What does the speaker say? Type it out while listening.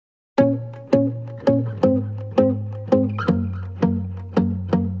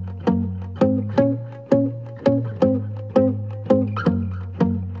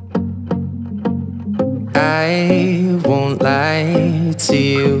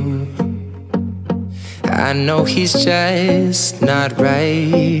I know he's just not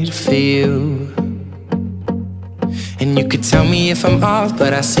right for you. And you could tell me if I'm off,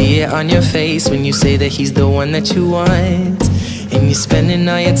 but I see it on your face when you say that he's the one that you want. And you're spending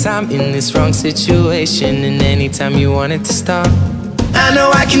all your time in this wrong situation, and anytime you want it to stop. I know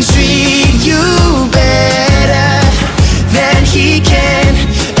I can treat you better than he can,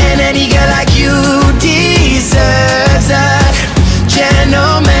 and any girl like you deserves a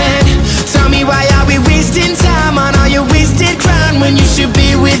gentleman. Tell me, why are we wasting time on all your wasted crown when you should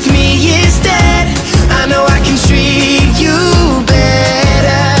be with me instead? I know I can treat you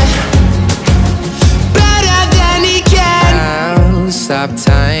better, better than he can. I'll stop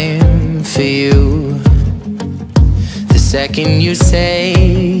time for you the second you say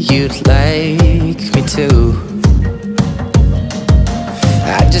you'd like me to.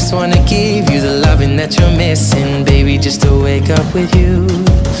 I just wanna give you the loving that you're missing, baby. Just to wake up with you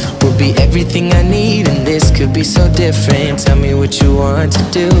will be everything I need, and this could be so different. Tell me what you want to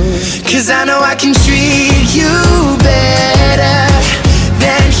do, 'cause I know I can treat you better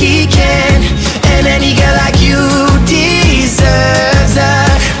than he can, and any girl like you deserves a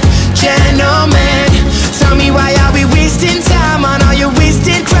gentleman. Tell me, why are we wasting time on all your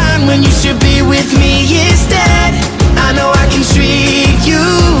wasted crown when you should be with me instead? I know I can treat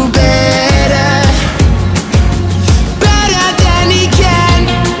you better, better than he can,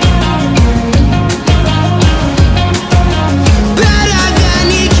 better than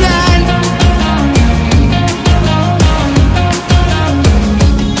he can.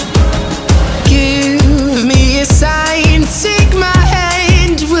 Give me a sign, take my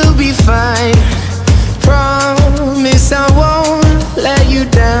hand, we'll be fine. Promise I won't let you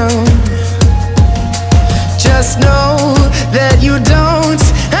down. Just know that you don't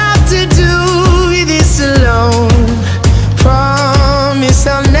have to do this alone. Promise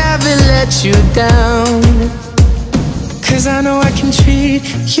I'll never let you down, 'cause I know I can treat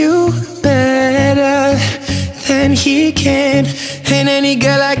you better than he can, and any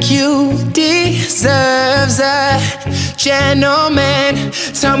girl like you deserves a gentleman.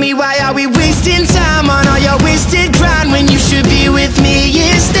 Tell me, why are we wasting time on all your wasted grind when you should be with me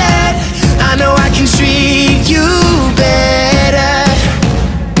instead? I know I can treat you better.